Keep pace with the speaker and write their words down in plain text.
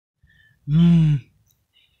Mmm,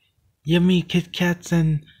 yummy Kit Kats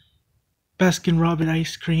and Baskin Robbins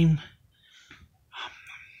ice cream.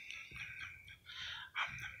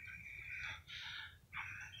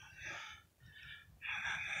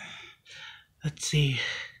 Let's see.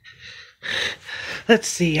 Let's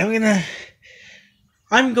see.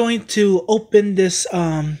 I'm going to open this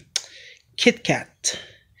Kit Kat.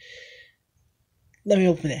 Let me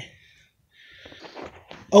open it.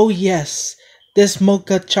 Oh yes, this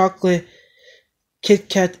mocha chocolate Kit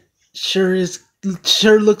Kat sure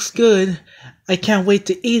looks good. I can't wait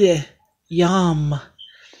to eat it. Yum.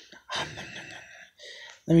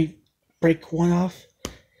 Let me break one off.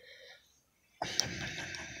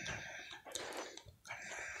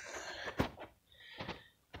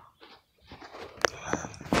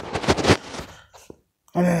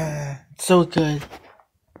 So good.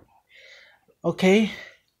 Okay,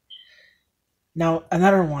 now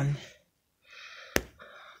another one.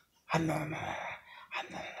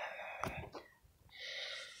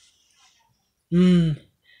 Mmm,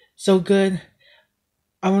 so good.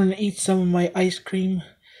 I want to eat some of my ice cream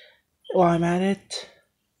while I'm at it.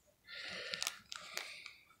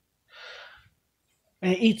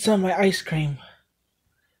 And eat some of my ice cream.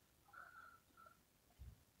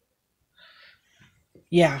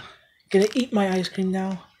 Yeah, gonna eat my ice cream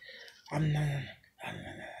now. Um,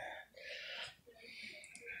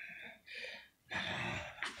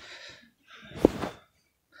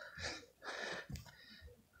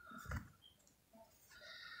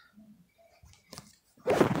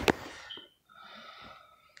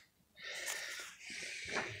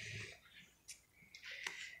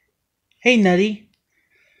 Hey, Nutty.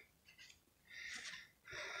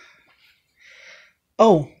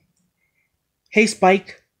 Oh, hey,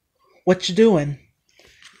 Spike. What you doing?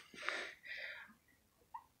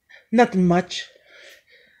 Nothing much.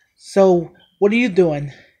 So, what are you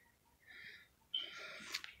doing?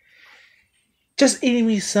 Just eating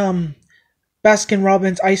me some Baskin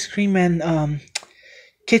Robbins ice cream and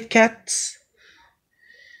Kit Kats.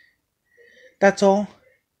 That's all.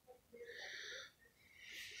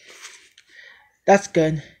 That's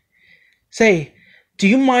good. Say, do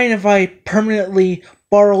you mind if I permanently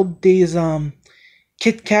borrowed these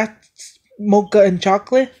Kit Kats, mocha and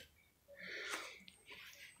chocolate?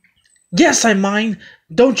 Yes, I mind.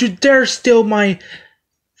 Don't you dare steal my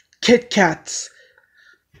Kit Kats.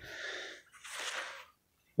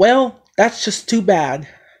 Well, that's just too bad.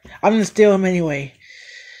 I'm gonna steal them anyway.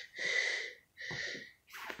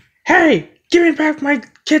 Hey, give me back my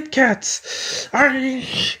Kit Kats.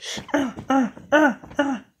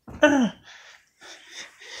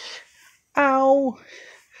 Ow.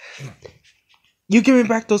 You give me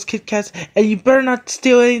back those Kit Kats, and you better not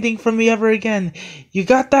steal anything from me ever again. You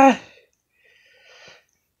got that?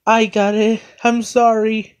 I got it. I'm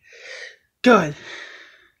sorry. Good.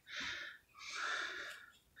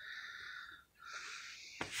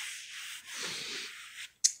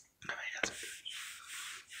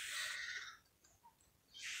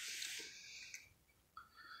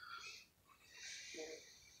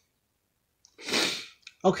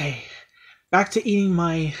 Okay, back to eating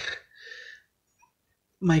my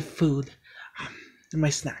food and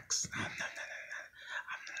my snacks.